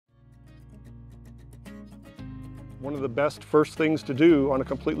One of the best first things to do on a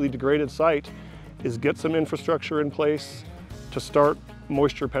completely degraded site is get some infrastructure in place to start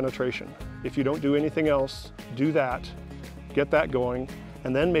moisture penetration. If you don't do anything else, do that, get that going,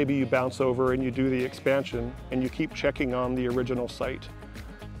 and then maybe you bounce over and you do the expansion and you keep checking on the original site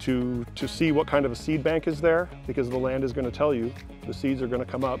to see what kind of a seed bank is there, because the land is going to tell you the seeds are going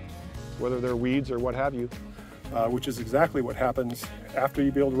to come up, whether they're weeds or what have you, which is exactly what happens after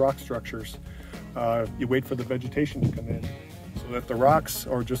you build rock structures. You wait for the vegetation to come in, so that the rocks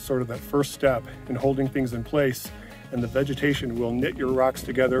are just sort of that first step in holding things in place, and the vegetation will knit your rocks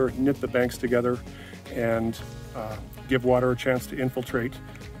together, knit the banks together, and give water a chance to infiltrate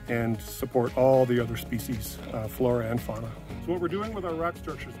and support all the other species, flora and fauna. So what we're doing with our rock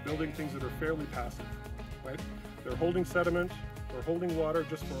structures, building things that are fairly passive, right? They're holding sediment, they're holding water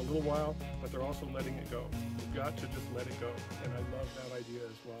just for a little while, but they're also letting it go. You've got to just let it go, and I love that idea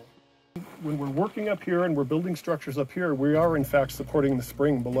as well. When we're working up here and we're building structures up here, we are in fact supporting the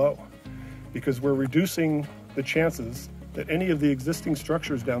spring below, because we're reducing the chances that any of the existing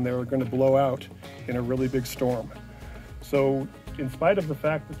structures down there are going to blow out in a really big storm. So in spite of the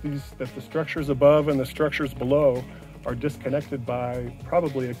fact that the structures above and the structures below are disconnected by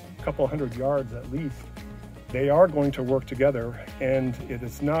probably a couple hundred yards at least, they are going to work together, and it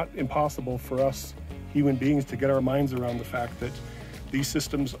is not impossible for us human beings to get our minds around the fact that these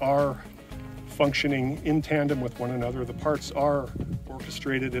systems are functioning in tandem with one another. The parts are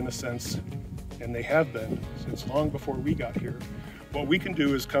orchestrated in a sense, and they have been since long before we got here. What we can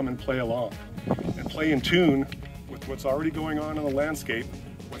do is come and play along and play in tune with what's already going on in the landscape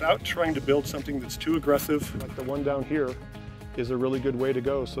without trying to build something that's too aggressive. Like the one down here is a really good way to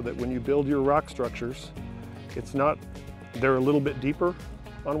go, so that when you build your rock structures, they're a little bit deeper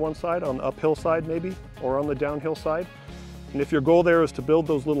on one side, on the uphill side maybe, or on the downhill side. And if your goal there is to build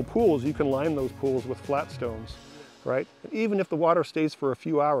those little pools, you can line those pools with flat stones, right? And even if the water stays for a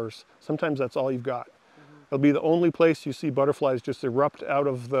few hours, sometimes that's all you've got. It'll be the only place you see butterflies just erupt out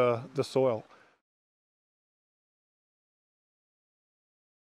of the soil.